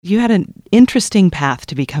You had an interesting path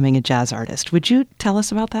to becoming a jazz artist. Would you tell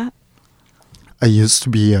us about that? I used to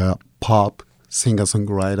be a pop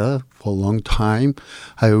singer-songwriter for a long time.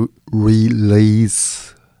 I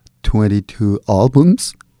released 22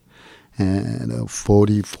 albums and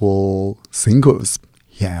 44 singles.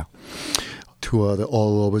 Yeah. Toured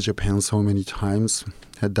all over Japan so many times.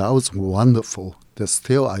 And that was wonderful.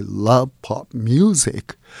 Still, I love pop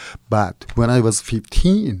music. But when I was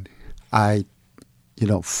 15, I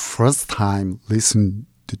first time listened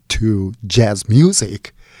to jazz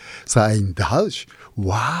music. So I indulged.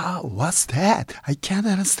 Wow, what's that? I can't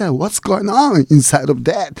understand what's going on inside of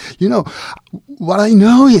that. What I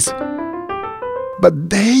know is, but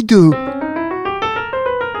they do.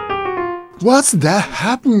 What's that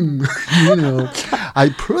happen? I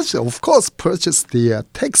purchased the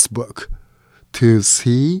textbook to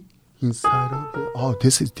see inside of it. Oh,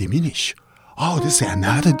 this is diminished. Oh, this is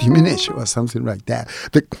another diminish or something like that.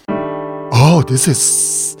 This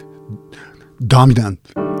is dominant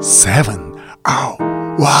 7. Oh,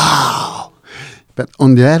 wow. But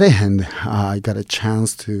on the other hand, I got a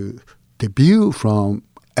chance to debut from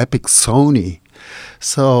Epic Sony.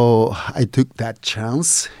 So I took that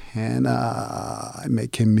chance and I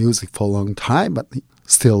making music for a long time, but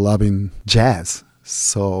still loving jazz.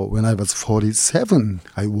 So when I was 47,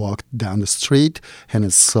 I walked down the street and I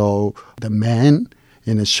saw the man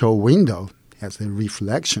in a show window as a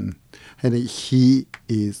reflection. And he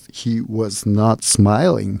was not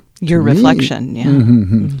smiling. Your reflection, yeah.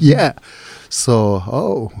 Mm-hmm. Yeah.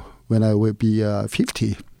 So, when I will be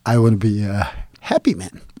 50, I want to be a happy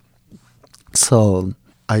man. So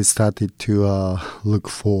I started to look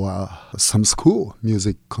for some school,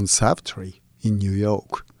 music conservatory in New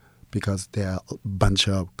York, because there are a bunch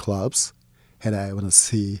of clubs and I want to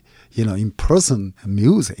see, in-person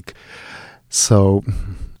music. So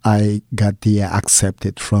I got the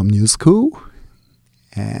accepted from New School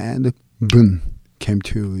and boom, came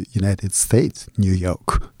to United States, New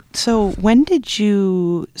York. So when did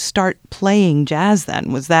you start playing jazz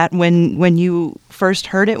then? Was that when you first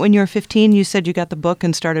heard it when you were 15? You said you got the book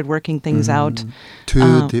and started working things out.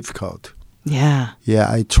 Too difficult. Yeah.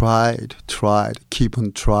 Yeah, I tried, keep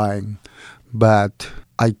on trying, but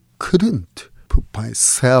I couldn't put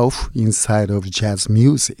myself inside of jazz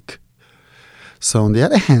music. So on the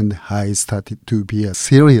other hand, I started to be a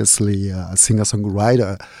seriously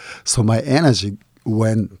singer-songwriter, so my energy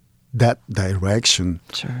went that direction.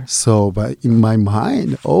 Sure. So, but in my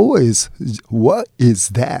mind, always, what is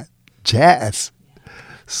that? Jazz.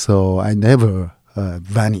 So I never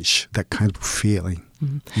vanish that kind of feeling.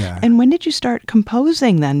 Mm-hmm. Yeah. And when did you start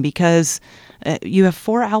composing then? Because you have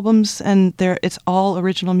 4 albums and it's all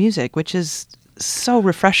original music, which is so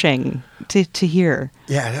refreshing to hear.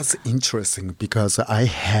 Yeah, that's interesting because I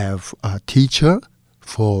have a teacher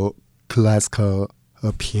for classical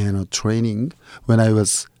piano training. When I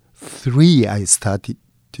was 3, I started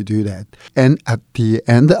to do that. And at the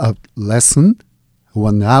end of lesson,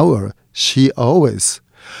 1 hour, she always,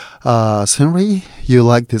 Henry, you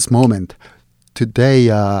like this moment. Today,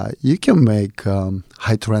 you can make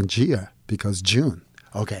hydrangea because June.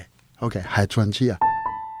 Okay, hydrangea.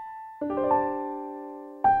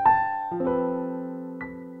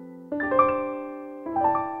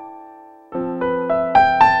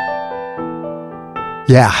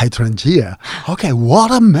 Yeah, hydrangea. Okay,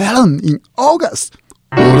 watermelon in August.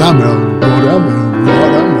 Watermelon.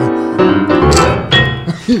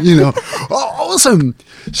 Awesome.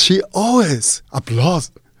 She always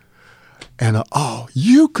applauds. And,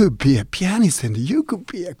 you could be a pianist and you could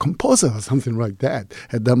be a composer or something like that.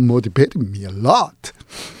 And that motivated me a lot.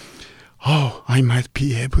 I might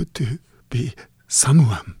be able to be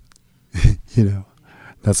someone.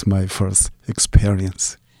 That's my first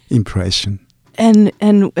experience, impression. And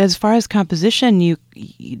as far as composition, you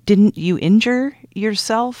injure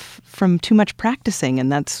yourself from too much practicing,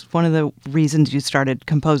 and that's one of the reasons you started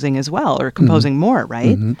composing as well, or composing more,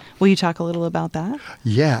 right? Mm-hmm. Will you talk a little about that?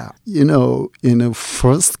 Yeah, in a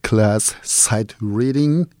first class sight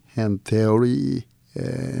reading and theory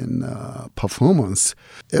and performance,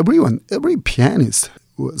 every pianist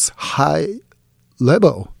was high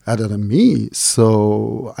level other than me,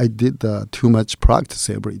 so I did too much practice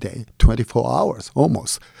every day, 24 hours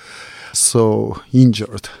almost. So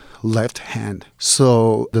injured left hand.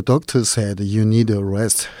 So the doctor said you need a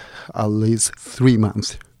rest at least 3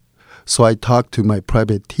 months. So I talked to my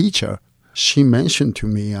private teacher. She mentioned to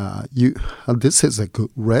me, this is a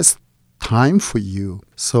good rest time for you.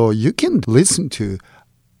 So you can listen to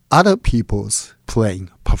other people's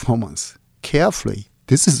playing performance carefully.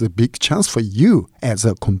 This is a big chance for you as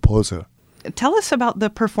a composer. Tell us about the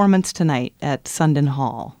performance tonight at Sundon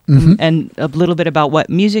Hall Mm-hmm. and a little bit about what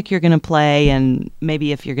music you're going to play and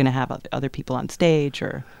maybe if you're going to have other people on stage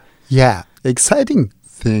or... Yeah, exciting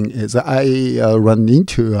thing is I run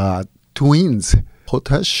into twins,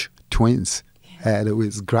 Potash twins, and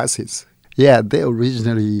with glasses. Yeah, they're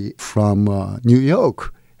originally from New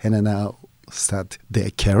York and now start their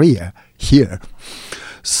career here.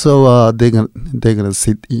 So they're gonna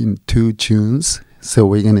sit in two tunes. So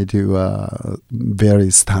we're gonna do a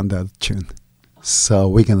very standard tune. So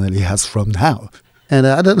we're gonna rehearse from now. And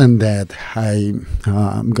other than that, I'm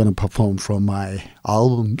gonna perform from my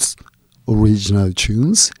album's original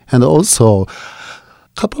tunes, and also a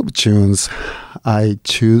couple of tunes I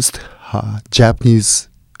choose Japanese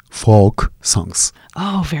folk songs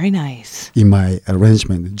Oh, very nice. in my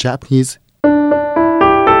arrangement. Japanese.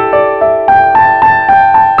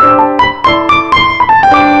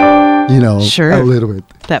 Sure. A little bit.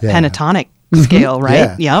 That Yeah. pentatonic scale,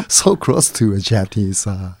 right? Yeah. Yep. So close to a Japanese,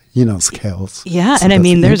 scales. Yeah, So and I that's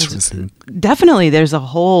mean, there's interesting. definitely there's a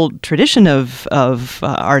whole tradition of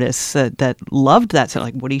artists that loved that. So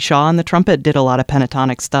like Woody Shaw on the trumpet did a lot of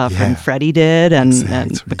pentatonic stuff, Yeah. and Freddie did, and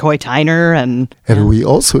Exactly. McCoy Tyner, and And we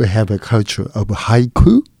also have a culture of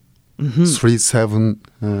haiku. 3737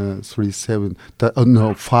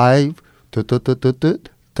 5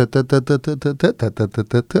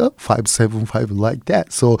 575 like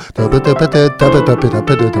that. So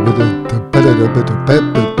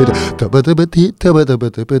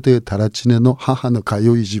タラチネの母の通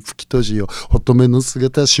い時吹きとじよ乙女の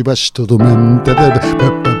姿しばしとどめん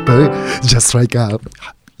just like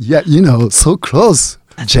yeah, so close.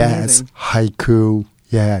 That's Jazz, amazing. haiku,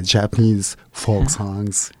 yeah, Japanese folk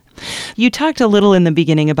songs. You talked a little in the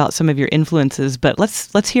beginning about some of your influences, but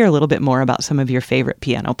let's hear a little bit more about some of your favorite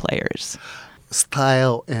piano players.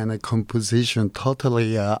 Style and composition,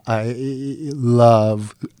 totally. I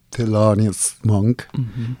love Thelonious Monk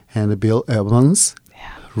and Bill Evans,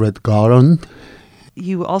 Red Garland.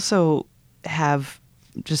 You also have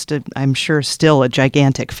I'm sure still a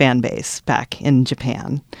gigantic fan base back in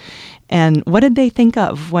Japan. And what did they think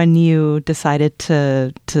of when you decided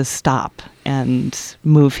to stop and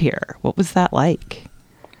move here? What was that like?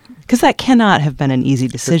 Because that cannot have been an easy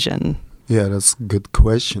decision. Yeah, that's a good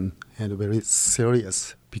question and very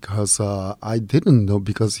serious because I didn't know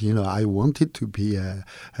because, I wanted to be a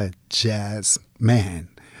jazz man.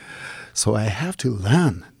 So I have to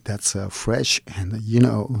learn. That's fresh and,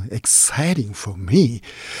 exciting for me.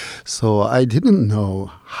 So I didn't know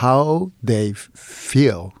how they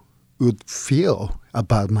would feel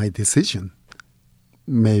about my decision.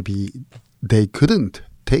 Maybe they couldn't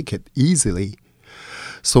take it easily.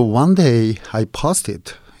 So one day I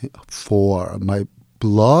posted for my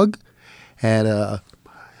blog, and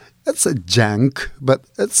it's a junk, but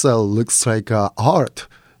it looks like art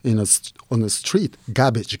on the street,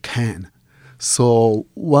 garbage can. So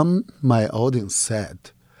one my audience said,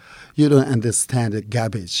 "You don't understand the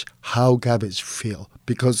garbage, how garbage feel,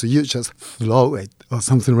 because you just throw it or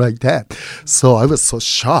something like that." So I was so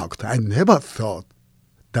shocked. I never thought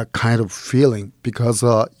that kind of feeling because,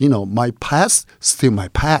 my past, still my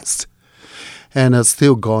past. And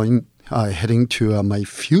still heading to my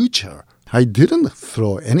future. I didn't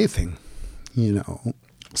throw anything,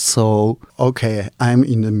 So, okay, I'm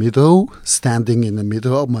standing in the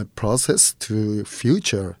middle of my process to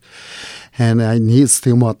future. And I need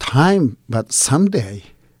still more time, but someday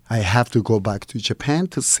I have to go back to Japan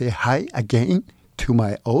to say hi again to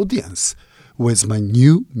my audience with my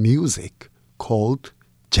new music called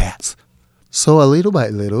jazz. So a little by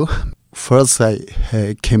little, first I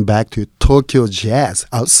came back to Tokyo Jazz.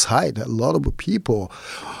 Outside, a lot of people,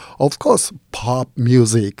 of course, pop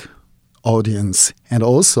music audience, and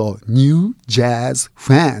also new jazz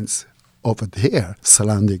fans over there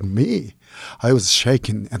surrounding me. I was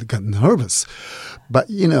shaking and got nervous. But,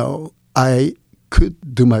 I could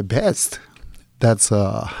do my best. That's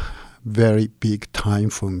a very big time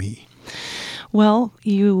for me. Well,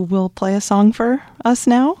 you will play a song for us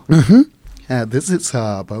now? This is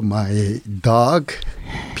about my dog,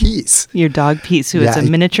 Peace. Your dog, Peace, who is a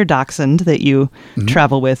miniature dachshund that you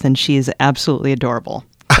travel with, and she is absolutely adorable.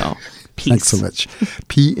 So, Peace. Thanks so much.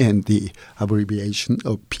 PND, abbreviation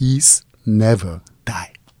of Peace Never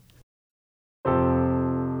Die.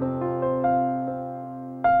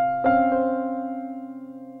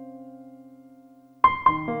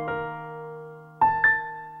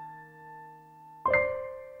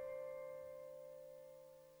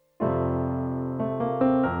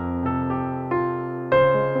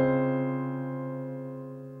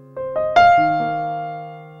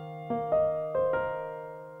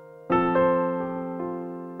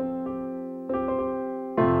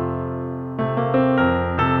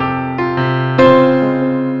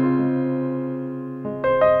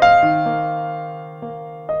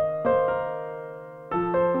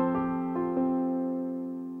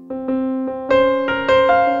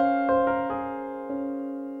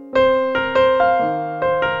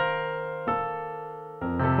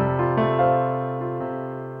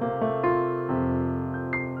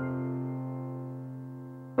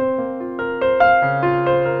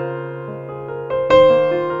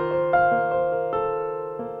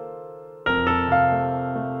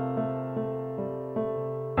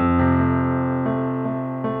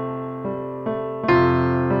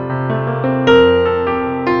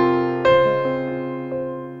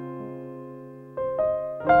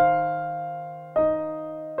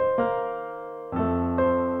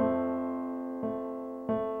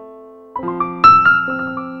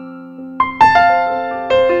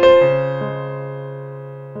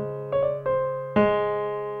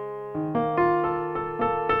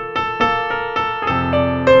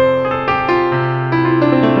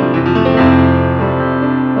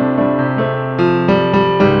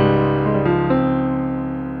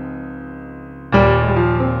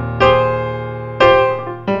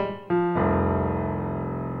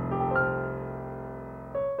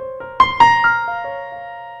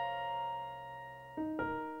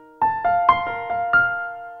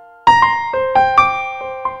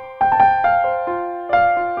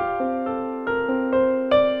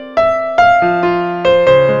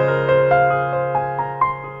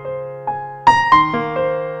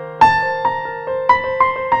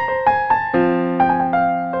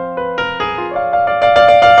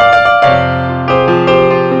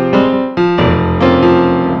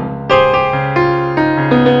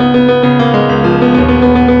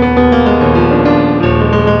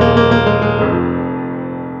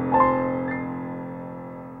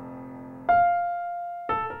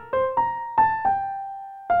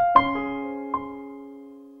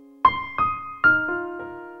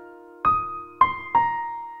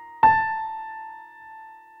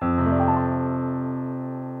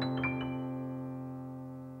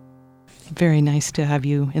 Very nice to have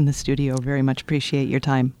you in the studio. Very much appreciate your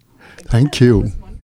time. Thank you.